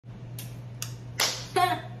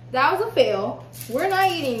That was a fail. We're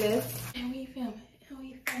not eating this. And we film it, and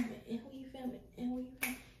we film it, and we film it, and we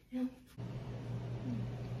film it, and we...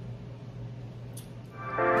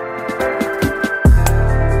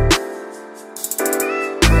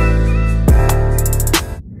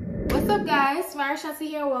 What's up guys, Samyra Ashanti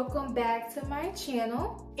here. Welcome back to my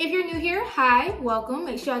channel. If you're new here, hi, welcome.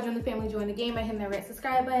 Make sure y'all join the family, join the game by hitting that red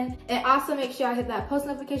subscribe button. And also make sure y'all hit that post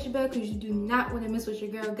notification bell because you do not want to miss what your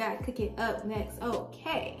girl got cooking up next,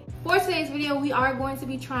 okay? For today's video, we are going to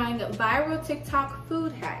be trying viral TikTok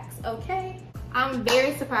food hacks, okay? I'm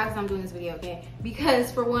very surprised I'm doing this video, okay?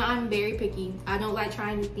 Because for one, I'm very picky. I don't like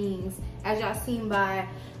trying new things. As y'all seen by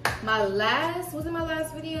my last, was it my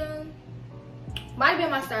last video? Might have been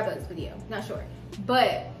my Starbucks video, not sure.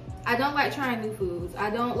 But I don't like trying new foods.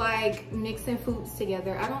 I don't like mixing foods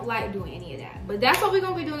together. I don't like doing any of that. But that's what we're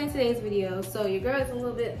gonna be doing in today's video. So your girl is a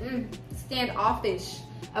little bit standoffish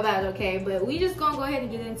about it, okay? But we just gonna go ahead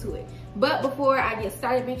and get into it. But before I get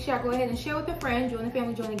started, make sure I go ahead and share with a friend, join the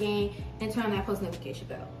family, join the game, and turn on that post notification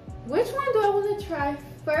bell. Which one do I want to try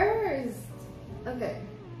first? Okay.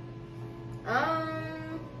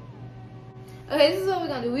 Okay, this is what we're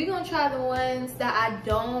gonna do. We're gonna try the ones that I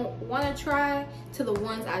don't wanna try to the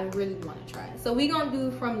ones I really wanna try. So we're gonna do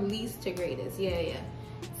from least to greatest, yeah.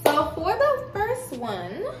 So for the first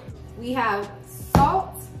one, we have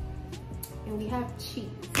salt and we have cheese.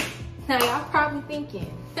 Now y'all probably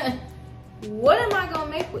thinking, what am I gonna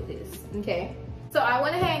make with this, okay? So I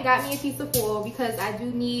went ahead and got me a piece of foil because I do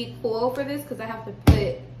need foil for this because I have to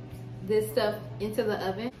put this stuff into the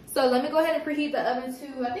oven. So let me go ahead and preheat the oven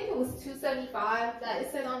to, I think it was 275 that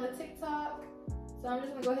it said on the TikTok. So I'm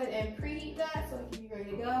just gonna go ahead and preheat that so it can be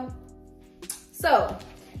ready to go. So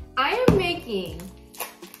I am making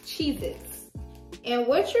Cheez-Its. And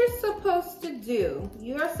what you're supposed to do,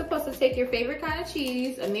 you are supposed to take your favorite kind of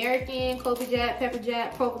cheese, American, Colby Jack, Pepper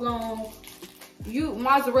Jack, provolone,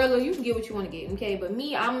 mozzarella, you can get what you want to get, okay? But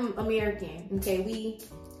me, I'm American, okay? We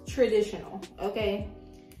traditional, okay?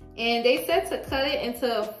 And they said to cut it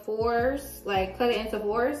into fours, like cut it into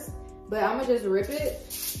fours, but I'm gonna just rip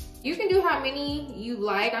it. You can do how many you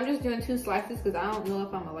like. I'm just doing 2 slices because I don't know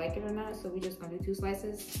if I'm gonna like it or not, so we just gonna do 2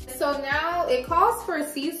 slices. So now it calls for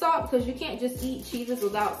sea salt because you can't just eat cheeses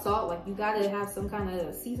without salt. Like you gotta have some kind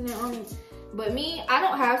of seasoning on it. But me, I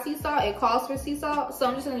don't have sea salt. It calls for sea salt, so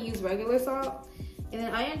I'm just gonna use regular salt. And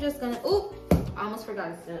then I am just gonna, oop, I almost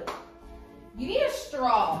forgot a step. You need a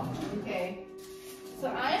straw, okay? So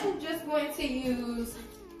I am just going to use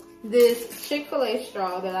this Chick-fil-A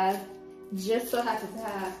straw that I just so happen to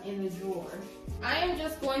have in the drawer. I am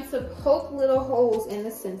just going to poke little holes in the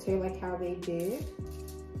center like how they did.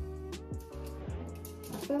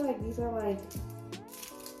 I feel like these are like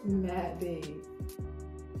mad big.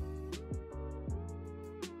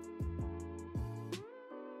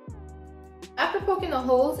 After poking the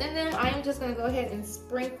holes in them, I am just gonna go ahead and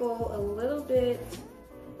sprinkle a little bit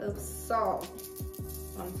of salt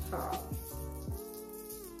on top.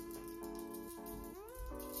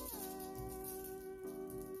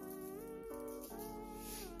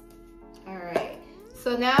 All right,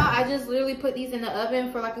 so now I just literally put these in the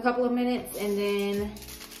oven for like a couple of minutes and then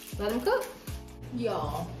let them cook.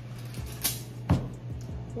 Y'all,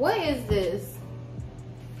 what is this?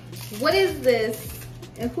 What is this?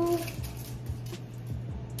 And who?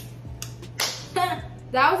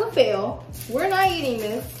 That was a fail. We're not eating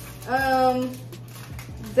this.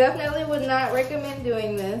 Definitely would not recommend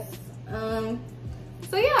doing this.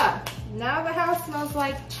 So yeah, now the house smells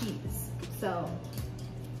like cheese. So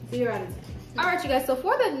 0 out of 10. All right, you guys, so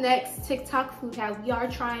for the next TikTok food hack, we are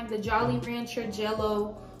trying the Jolly Rancher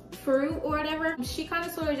Jello fruit or whatever. She kind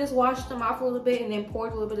of sort of just washed them off a little bit and then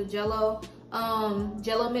poured a little bit of Jello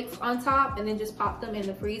mix on top and then just popped them in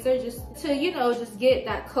the freezer just to, you know, just get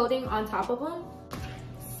that coating on top of them.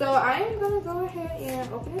 So I am gonna go ahead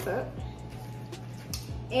and open this up.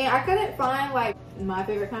 And I couldn't find like my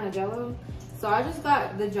favorite kind of Jello. So I just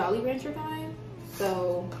got the Jolly Rancher kind.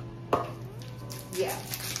 So yeah.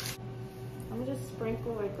 I'm gonna just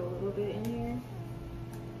sprinkle like a little bit in here.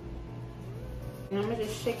 And I'm gonna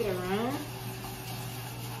just shake it around.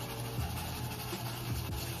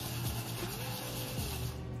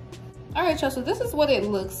 All right, y'all, so this is what it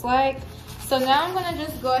looks like. So now I'm gonna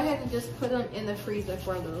just go ahead and just put them in the freezer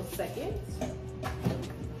for a little second.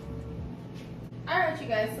 All right, you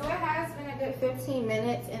guys, so it has been a good 15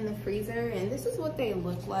 minutes in the freezer and this is what they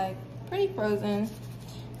look like, pretty frozen.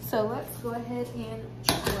 So let's go ahead and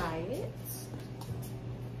try it.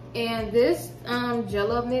 And this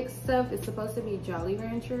Jello mix stuff is supposed to be Jolly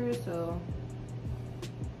Rancher, so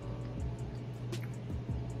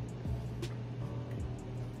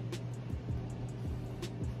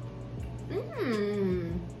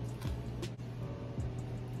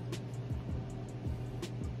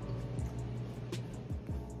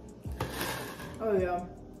Oh yeah.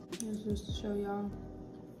 Let's just show y'all.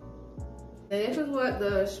 This is what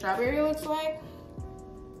the strawberry looks like.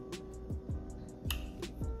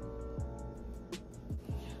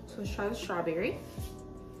 So let's try the strawberry.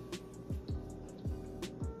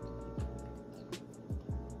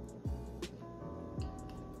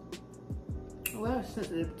 Well,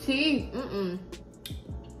 sensitive teeth.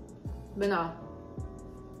 But no,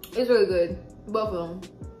 it's really good. Both of them.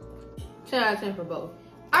 10 out of 10 for both.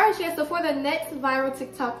 Alright, yeah, so for the next viral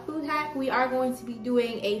TikTok food hack, we are going to be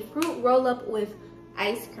doing a fruit roll-up with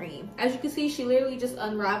ice cream. As you can see, she literally just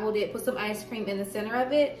unraveled it, put some ice cream in the center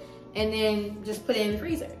of it, and then just put it in the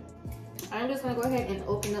freezer. I'm just gonna go ahead and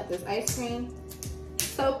open up this ice cream.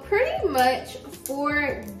 So pretty much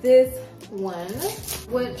for this one,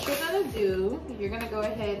 what you're gonna do, you're gonna go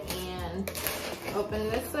ahead and open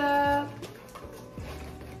this up.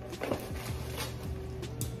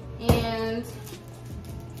 And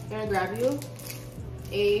I'm gonna grab you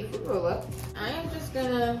a fruit roll up. I am just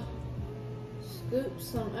gonna scoop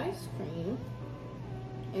some ice cream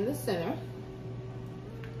in the center,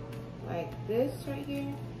 like this right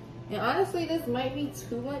here. And honestly, this might be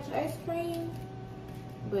too much ice cream,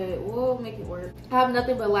 but we'll make it work. I have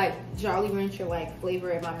nothing but like Jolly Rancher like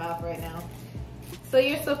flavor in my mouth right now. So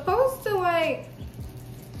you're supposed to like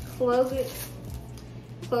close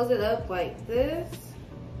it up like this.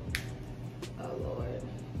 Oh Lord,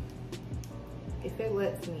 if it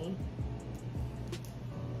lets me.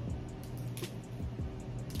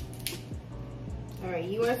 All right,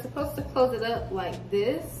 you are supposed to close it up like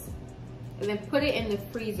this and then put it in the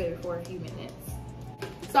freezer for a few minutes.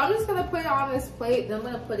 So I'm just gonna put it on this plate, then I'm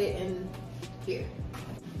gonna put it in here.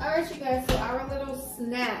 All right, you guys, so our little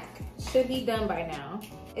snack should be done by now.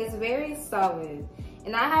 It's very solid,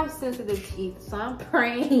 and I have sensitive teeth, so I'm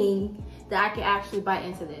praying that I can actually bite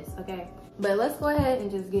into this, okay? But let's go ahead and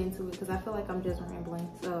just get into it because I feel like I'm just rambling,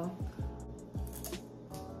 so.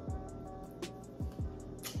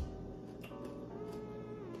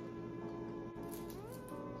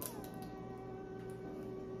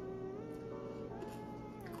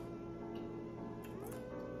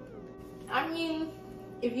 I mean,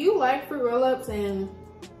 if you like fruit roll-ups and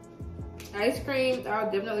ice cream, I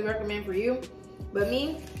would definitely recommend for you. But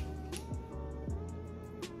me,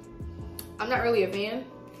 I'm not really a fan.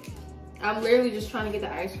 I'm literally just trying to get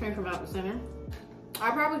the ice cream from out the center.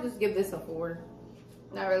 I'll probably just give this a 4.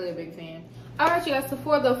 Not really a big fan. All right, you guys, so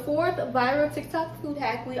for the 4th viral TikTok food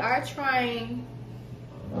hack, we are trying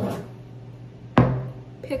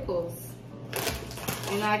pickles.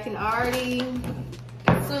 And I can already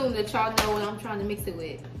assume that y'all know what I'm trying to mix it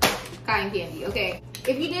with. Cotton candy, okay.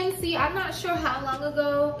 If you didn't see, I'm not sure how long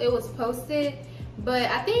ago it was posted, but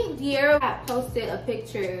I think Diera had posted a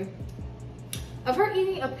picture of her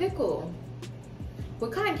eating a pickle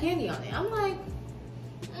with cotton candy on it. I'm like,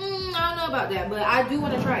 I don't know about that, but I do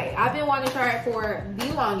want to try it. I've been wanting to try it for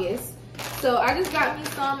the longest. So I just got me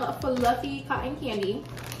some fluffy cotton candy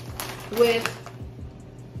with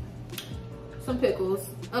some pickles.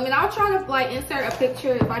 I mean, I'll try to like insert a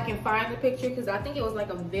picture if I can find the picture, because I think it was like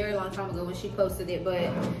a very long time ago when she posted it. But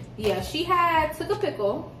yeah, she took a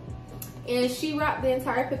pickle and she wrapped the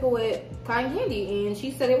entire pickle with cotton candy, and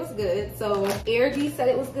she said it was good. So Air D said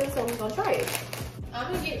it was good, so we're gonna try it.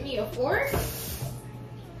 I'm gonna get me a fork.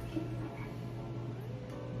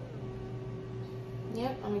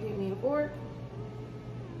 Yep, I'm gonna get me a fork.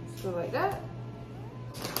 So like that.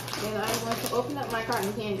 Then I'm going to open up my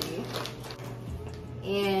cotton candy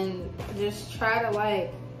and just try to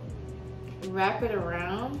like wrap it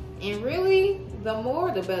around. And really, the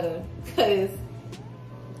more the better, because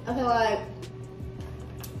I feel like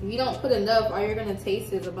if you don't put enough, all you're gonna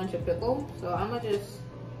taste is a bunch of pickle. So I'm gonna just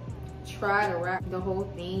try to wrap the whole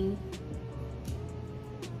thing.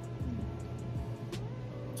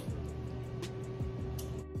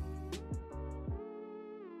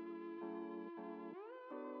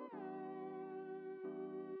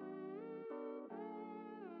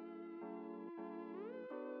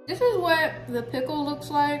 This is what the pickle looks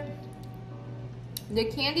like. The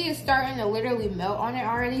candy is starting to literally melt on it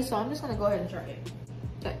already, so I'm just gonna go ahead and try it.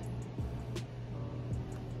 Okay.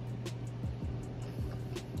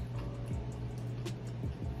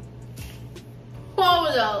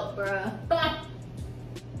 Hold up, bruh.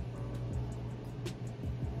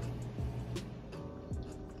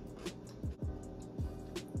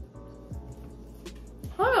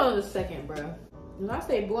 Hold on a second, bruh. When I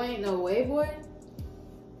say boy ain't no way, boy,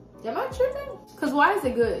 am I tripping? Cause why is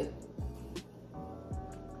it good?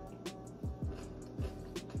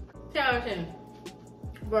 10 out of 10.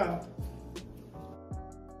 Bro.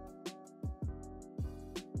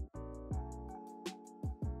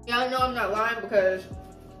 Y'all know I'm not lying because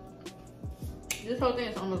this whole thing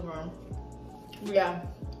is almost grown. Yeah,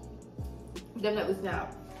 definitely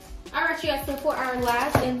snap. All right, you guys, so for our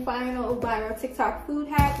last and final viral TikTok food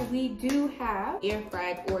hack, we do have air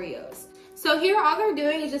fried Oreos. So here, all they're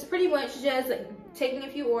doing is just pretty much just taking a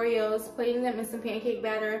few Oreos, putting them in some pancake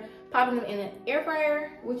batter, popping them in an air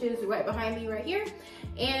fryer, which is right behind me right here,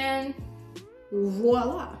 and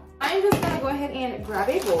voila. I'm just gonna go ahead and grab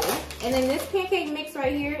a bowl, and then this pancake mix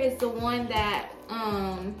right here is the one that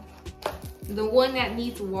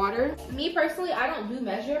needs water. Me personally, I don't do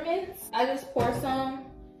measurements. I just pour some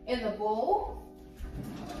in the bowl,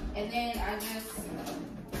 and then I just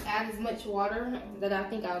add as much water that I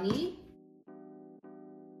think I'll need.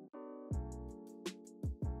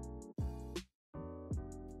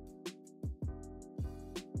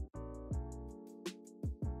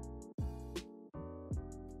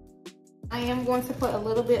 I am going to put a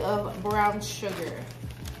little bit of brown sugar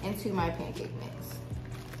into my pancake mix.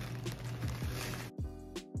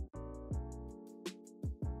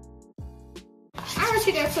 Alright,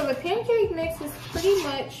 you guys, so the pancake mix is pretty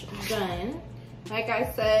much done. Like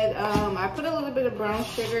I said, I put a little bit of brown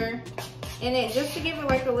sugar in it just to give it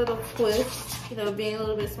like a little twist, you know, being a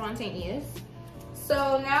little bit spontaneous.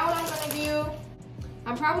 So now what I'm gonna do,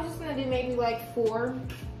 I'm probably just gonna do maybe like four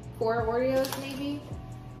Oreos maybe.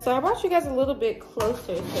 So I brought you guys a little bit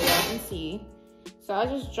closer so y'all can see. So I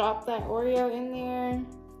just dropped that Oreo in there,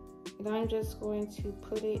 and I'm just going to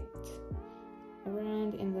put it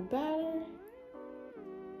around in the batter.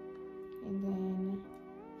 And then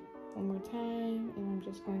one more time, and I'm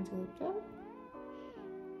just going to lift up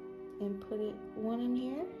and put it one in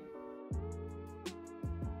here.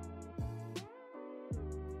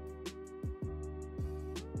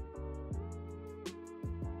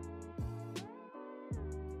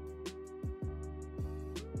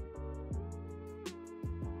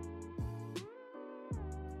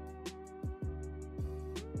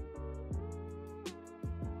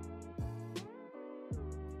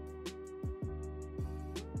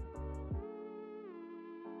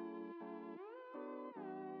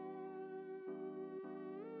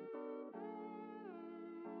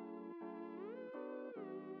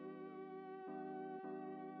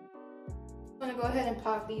 I'm gonna go ahead and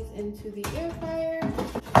pop these into the air fryer.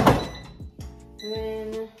 And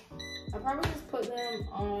then I'll probably just put them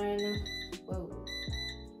on, whoa.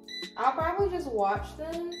 I'll probably just watch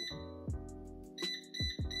them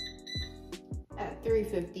at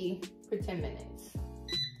 350 for 10 minutes.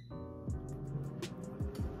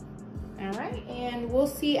 All right, and we'll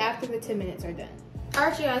see after the 10 minutes are done.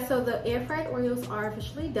 Alright, you guys, so the air fried Oreos are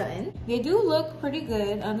officially done. They do look pretty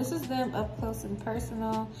good. This is them up close and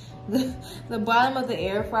personal. The bottom of the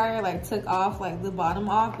air fryer like took off like the bottom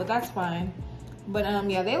off, but that's fine. But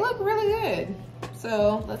yeah, they look really good.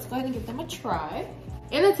 So let's go ahead and give them a try.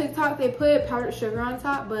 In the TikTok, they put powdered sugar on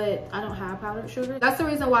top, but I don't have powdered sugar. That's the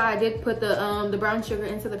reason why I did put the brown sugar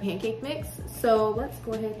into the pancake mix. So let's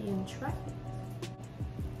go ahead and try it.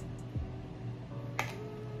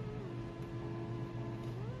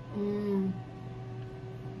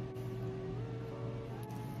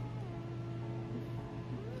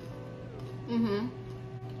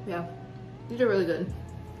 Yeah, these are really good.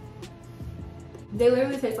 They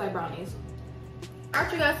literally taste like brownies.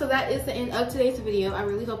 Alright, you guys, so that is the end of today's video. I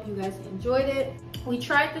really hope you guys enjoyed it. We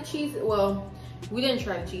tried the cheese, well, we didn't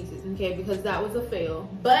try the cheeses, okay, because that was a fail.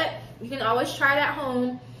 But you can always try it at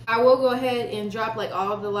home. I will go ahead and drop like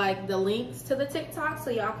all of the links to the TikTok, so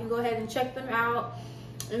y'all can go ahead and check them out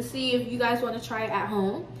and see if you guys want to try it at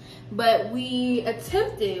home. But we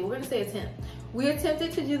attempted, we're gonna say attempt. We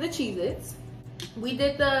attempted to do the Cheez-Its. We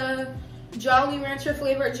did the Jolly Rancher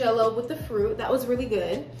flavored Jello with the fruit. That was really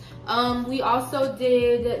good. We also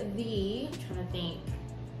did the, I'm trying to think.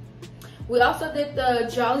 We also did the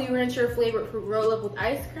Jolly Rancher flavored fruit roll up with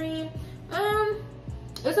ice cream.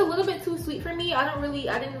 It's a little bit too sweet for me. I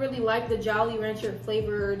didn't really like the Jolly Rancher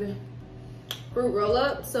flavored fruit roll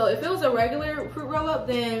up. So if it was a regular fruit roll up,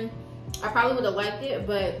 then I probably would have liked it,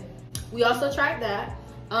 but we also tried that.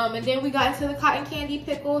 And then we got into the cotton candy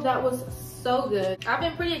pickle. That was so good. I've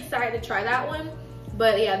been pretty excited to try that one,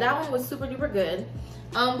 but yeah, that one was super duper good.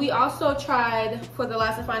 We also tried, for the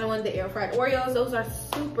last and final one, the air fried Oreos. Those are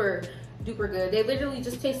super duper good. They literally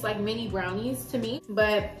just taste like mini brownies to me.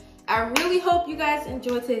 But I really hope you guys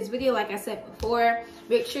enjoyed today's video. Like I said before,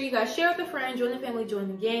 make sure you guys share with a friend, join the family, join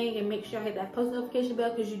the gang, and make sure I hit that post notification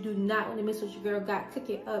bell because you do not want to miss what your girl got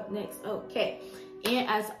cooking up next. Okay, and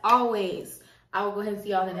as always, I will go ahead and see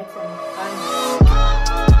y'all in the next one.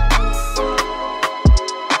 Bye.